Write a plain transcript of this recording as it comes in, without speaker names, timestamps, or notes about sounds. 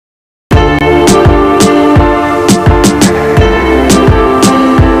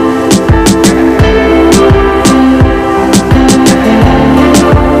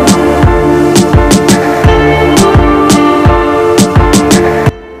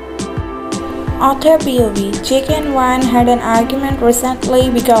Author POV. JK and Wan had an argument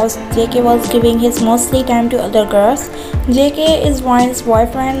recently because JK was giving his mostly time to other girls. JK is Wan's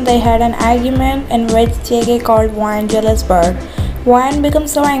boyfriend. They had an argument in which JK called Wan jealous bird. Wan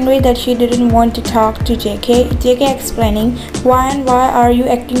becomes so angry that she didn't want to talk to JK. JK explaining, Wan, why are you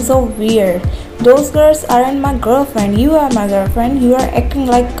acting so weird? Those girls aren't my girlfriend. You are my girlfriend. You are acting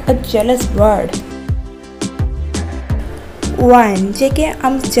like a jealous bird. Wan, JK,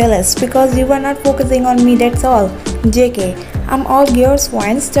 I'm jealous because you are not focusing on me, that's all. JK, I'm all yours,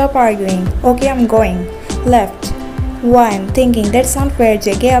 Wan, stop arguing. Okay, I'm going. Left. Wan, thinking, that's not fair,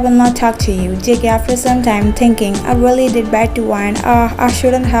 JK, I will not talk to you. JK, after some time, thinking, I really did bad to Wan. I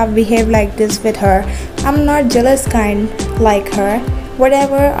shouldn't have behaved like this with her. I'm not jealous kind like her.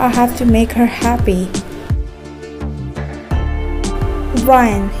 Whatever, I have to make her happy.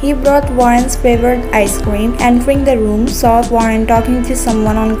 Wan. He brought Wan's favorite ice cream. Entering the room, saw Wan talking to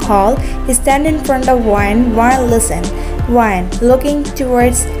someone on call. He stand in front of Wan. Wan listen. Wan looking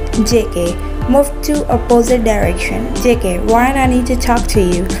towards JK. Moved to opposite direction. JK. Wan, I need to talk to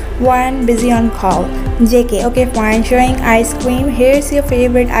you. Wan busy on call. JK. Okay fine. Showing ice cream. Here's your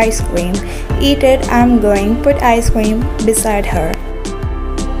favorite ice cream. Eat it. I'm going. Put ice cream beside her.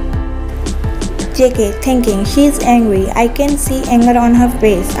 JK thinking she's angry. I can see anger on her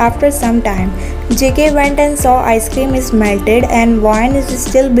face. After some time, JK went and saw ice cream is melted and Wan is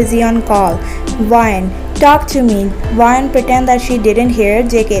still busy on call. Wan, talk to me. Wan pretend that she didn't hear.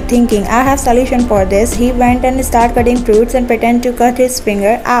 JK thinking I have solution for this. He went and started cutting fruits and pretend to cut his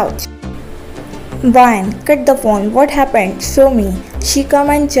finger out. Wan, cut the phone. What happened? Show me. She come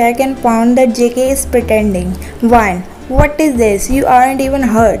and check and found that JK is pretending. Wan, what is this? You aren't even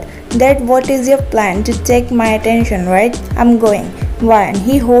hurt. That what is your plan to take my attention, right? I'm going. Wan,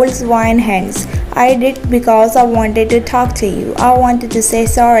 he holds Wan hands. I did because I wanted to talk to you. I wanted to say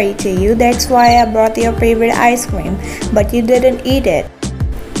sorry to you. That's why I brought your favorite ice cream. But you didn't eat it.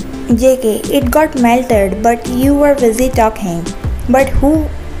 JK, it got melted, but you were busy talking. But who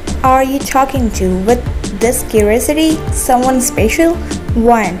are you talking to with this curiosity? Someone special?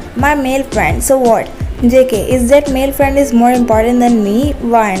 Wan, my male friend. So what? JK, is that male friend is more important than me?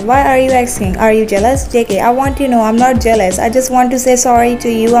 Wan, why are you asking? Are you jealous? JK, I want to know. I'm not jealous. I just want to say sorry to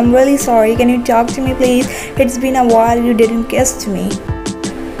you. I'm really sorry. Can you talk to me please? It's been a while you didn't kiss me.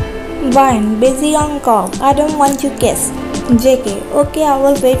 Wan, busy on call. I don't want to kiss. JK, okay, I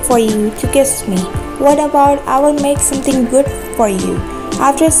will wait for you to kiss me. What about I will make something good for you?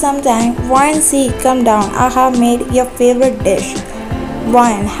 After some time, Wan, see, come down. I have made your favorite dish.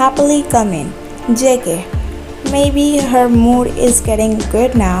 Wan, happily come in. JK, maybe her mood is getting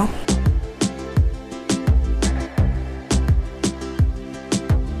good now.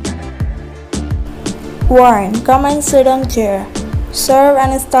 Wan, come and sit on chair. Serve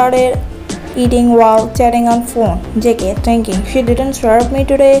and started eating while chatting on phone. JK thinking she didn't serve me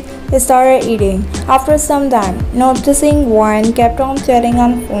today. Started eating. After some time, noticing Wan kept on chatting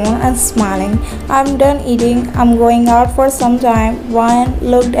on phone and smiling. I'm done eating. I'm going out for some time. Wan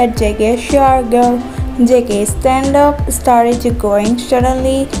looked at JK. Sure girl. JK stand up, started to going.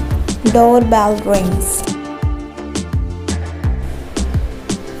 Suddenly, doorbell rings.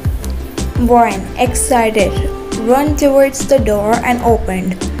 Wan, excited, run towards the door and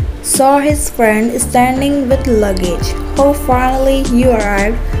opened. Saw his friend standing with luggage. Oh, finally you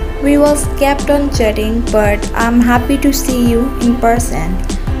arrived. We was kept on chatting, but I'm happy to see you in person.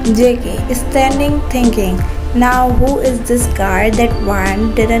 JK standing thinking, now who is this guy that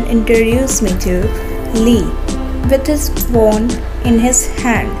Wan didn't introduce me to? Lee, with his phone in his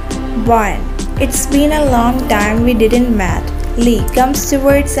hand. Wan, it's been a long time we didn't met. Lee comes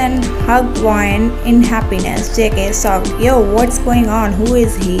towards and hugs Wan in happiness. JK shocked. Yo, what's going on? Who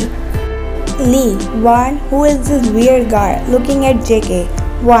is he? Lee, Wan, who is this weird guy? Looking at JK.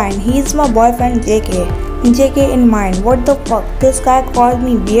 Wan, he's my boyfriend JK. JK in mind. What the fuck? This guy called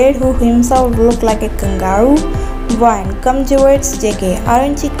me weird who himself looked like a kangaroo? Wan, come towards JK.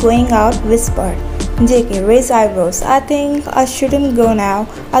 Aren't you going out? Whispered. JK raised eyebrows. I think I shouldn't go now.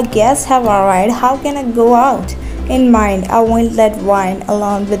 I guess have arrived. How can I go out? In mind, I won't let Wan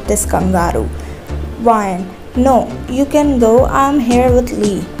alone with this kangaroo. Wan, no, you can go. I'm here with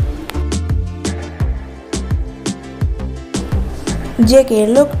Lee.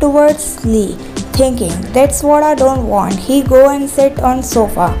 JK looked towards Lee, thinking, that's what I don't want. He go and sit on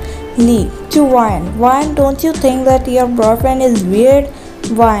sofa. Lee to Wan, Wan, don't you think that your boyfriend is weird?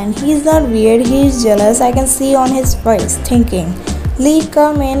 Wan, he's not weird, he's jealous. I can see on his face, thinking. Lee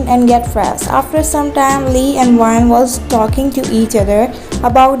come in and get fresh. After some time, Lee and Wan was talking to each other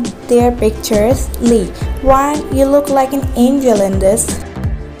about their pictures. Lee, Wan, you look like an angel in this.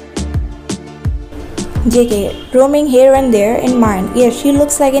 JK, roaming here and there in mind. Yes, she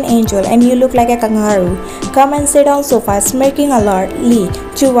looks like an angel and you look like a kangaroo. Come and sit on sofa, smirking a lot. Lee,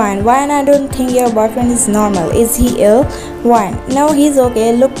 to Wine, I don't think your boyfriend is normal. Is he ill? Wine, no, he's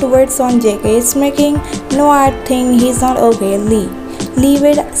okay. Look towards on JK, smirking. No, I think he's not okay. Lee. Lee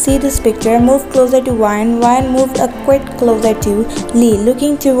would see this picture, move closer to Wine. Wine moved a quite closer to Lee,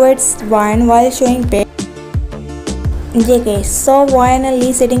 looking towards Wine while showing pain. JK saw Wine and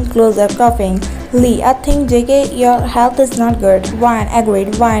Lee sitting closer, coughing. Lee, I think JK, your health is not good. Wine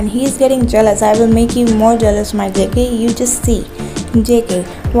agreed. Wine, he's getting jealous. I will make you more jealous, my JK. You just see. JK,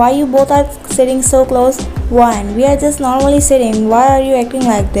 why you both are sitting so close? Wine, we are just normally sitting. Why are you acting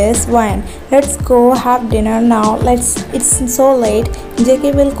like this? Wine, let's go have dinner now. It's so late.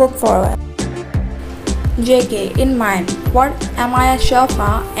 JK will cook for us. JK, in mind, what am I a chef,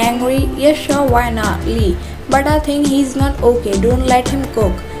 huh? Angry? Yes, sure, why not? Lee, but I think he's not okay. Don't let him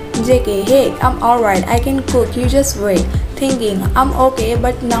cook. JK, hey, I'm alright, I can cook, you just wait. Thinking, I'm okay,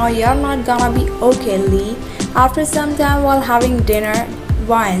 but now you're not gonna be okay, Lee. After some time while having dinner,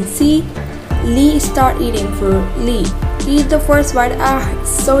 Wine, see? Lee start eating food. Lee, eat the first bite. It's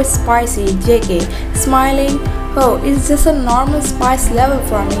so spicy. JK, smiling. Oh, it's just a normal spice level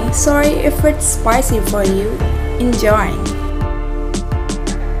for me. Sorry if it's spicy for you. Enjoying.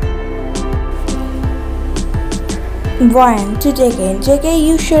 Wine to JK. JK,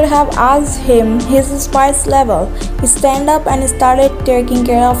 you should have asked him his spice level. He stand up and started taking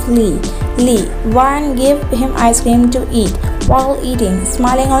care of Lee. Lee, Wine gave him ice cream to eat. While eating,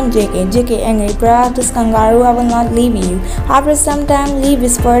 smiling on JK. JK angry, bruh, this kangaroo, I will not leave you. After some time, Lee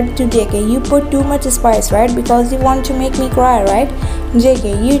whispered to JK, you put too much spice, right? Because you want to make me cry, right?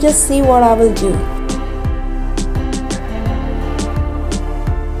 JK, you just see what I will do.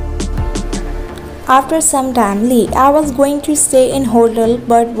 After some time, Lee, I was going to stay in hotel,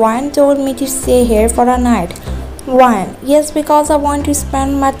 but Wine told me to stay here for a night. Wine, yes, because I want to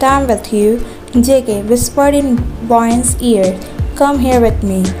spend my time with you. JK whispered in Wine's ear, come here with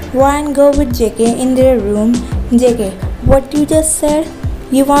me. Wine go with JK in their room. JK, what you just said?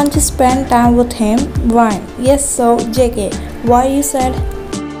 You want to spend time with him? Wine, yes, so JK, why you said?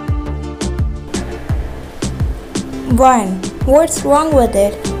 Wine, what's wrong with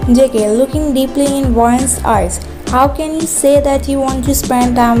it? JK looking deeply in Wine's eyes. How can you say that you want to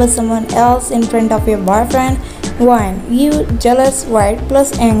spend time with someone else in front of your boyfriend? Wine, you jealous, right?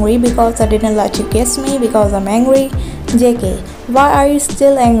 Plus angry because I didn't let you kiss me because I'm angry. JK, why are you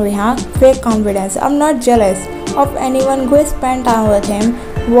still angry, huh? Fake confidence. I'm not jealous of anyone. Go spend time with him.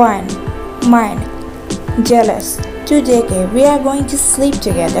 Wine, mind, jealous. To JK, we are going to sleep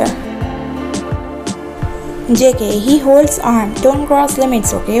together. JK, he holds arm. Don't cross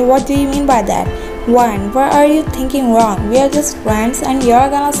limits, okay? What do you mean by that? Wine, why are you thinking wrong? We are just friends and you're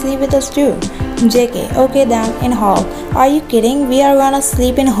gonna sleep with us too. JK, okay then, in hall. Are you kidding? We are gonna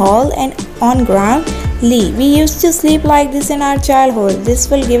sleep in hall and on ground? Lee, we used to sleep like this in our childhood. This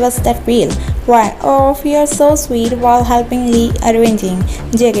will give us that feel. Wine, oh, we are so sweet while helping Lee arranging.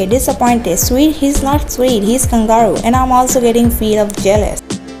 JK, disappointed. Sweet? He's not sweet. He's kangaroo. And I'm also getting feel of jealous.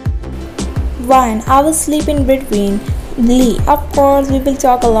 Wine, I will sleep in between. Lee, of course we will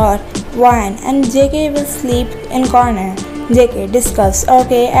talk a lot. Wine, and JK will sleep in corner. JK, discuss.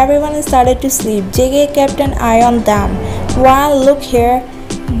 Okay, everyone started to sleep. JK kept an eye on them. Wine, look here.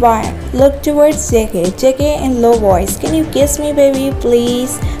 Wine, look towards JK. JK in low voice. Can you kiss me, baby,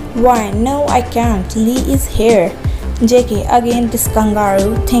 please? Wine, no, I can't. Lee is here. JK, again this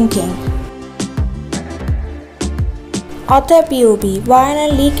kangaroo, thinking. Author POV. Wine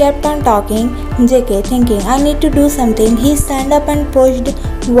and Lee kept on talking. JK thinking, I need to do something. He stand up and pushed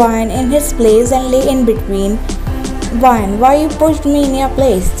Wine in his place and lay in between. Wine, why you pushed me in your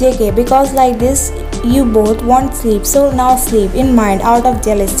place? JK, because like this you both won't sleep, so now sleep in mind out of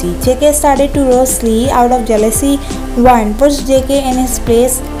jealousy. JK started to roast Lee out of jealousy. Wine pushed JK in his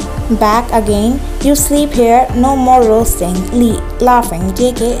place back again. You sleep here, no more roasting. Lee laughing.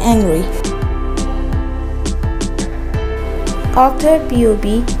 JK angry. Author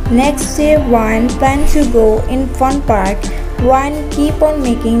POV. Next day, Wine planned to go in fun park. Wine keep on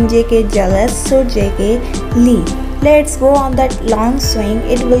making JK jealous, so JK, Lee, let's go on that long swing,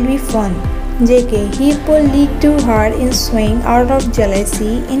 it will be fun. JK, he pulled Lee too hard in swing out of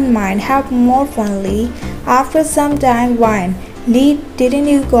jealousy. In mind, have more fun, Lee. After some time, Wine, Lee, didn't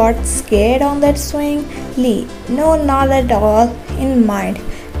you got scared on that swing? Lee, no, not at all. In mind,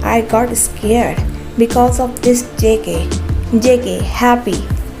 I got scared because of this JK. JK, happy.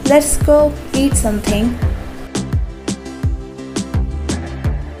 Let's go eat something.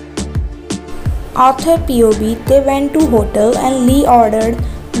 Author POV. They went to hotel and Lee ordered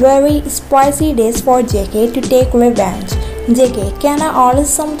Very spicy dish for JK to take revenge. JK, can I order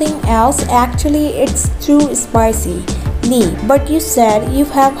something else? Actually, it's too spicy. Lee, but you said you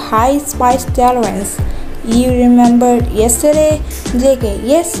have high spice tolerance. You remembered yesterday? JK,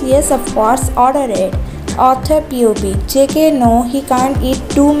 yes, of course, order it. Author POV, JK, no, he can't eat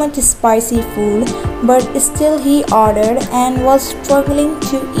too much spicy food, but still he ordered and was struggling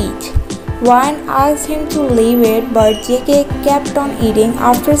to eat. Ryan asked him to leave it, but JK kept on eating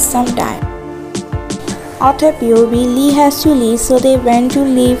after some time. After POV, Lee has to leave, so they went to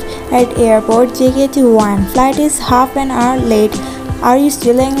leave at airport. JK to Ryan, flight is half an hour late. Are you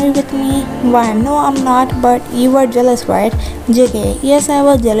still angry with me? Ryan, no, I'm not, but you were jealous, right? JK, yes, I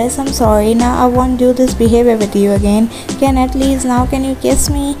was jealous. I'm sorry. Now I won't do this behavior with you again. Can you kiss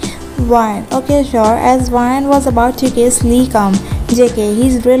me? Ryan, okay, sure. As Ryan was about to kiss Lee, come. JK,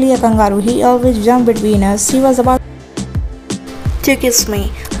 he's really a kangaroo. He always jumped between us. He was about to kiss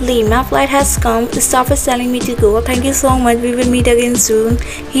me. Lee, my flight has come. Staff is telling me to go. Thank you so much. We will meet again soon.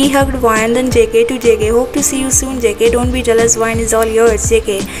 He hugged Ryan, then JK to JK. Hope to see you soon, JK. Don't be jealous. Ryan is all yours,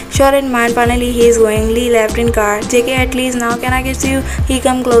 JK. Sure in mind. Finally, he is going. Lee left in car. JK, at least now can I kiss you? He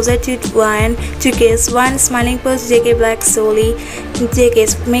come closer to Ryan to kiss. Ryan smiling pulls JK back slowly. JK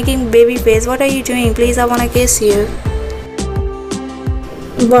is making baby face. What are you doing? Please, I wanna kiss you.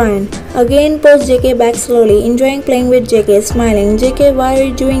 Ryan again pushed JK back slowly, enjoying playing with JK, smiling. JK, why are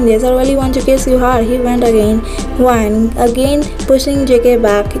you doing this? I really want to kiss you hard. He went again. Ryan again pushing JK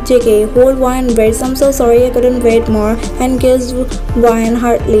back. JK, hold Ryan, wait. I'm so sorry, I couldn't wait more, and kissed Ryan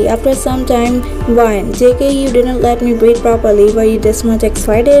heartily. After some time, Ryan, JK, you didn't let me breathe properly. Were you this much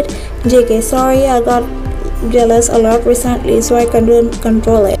excited? JK, sorry, I got jealous a lot recently, so I couldn't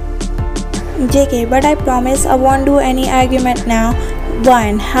control it. JK, but I promise I won't do any argument now.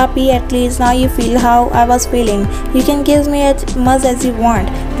 Ryan, happy at least now you feel how I was feeling. You can kiss me as much as you want.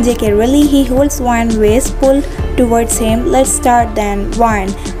 JK, really? He holds Ryan's waist, pulled towards him. Let's start then.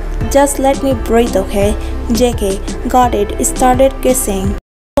 Ryan, just let me breathe, okay? JK, got it. Started kissing. Thank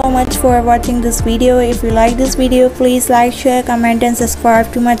you so much for watching this video. If you like this video, please like, share, comment and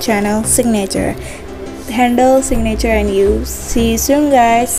subscribe to my channel Signature. Handle Signature and you. See you soon, guys.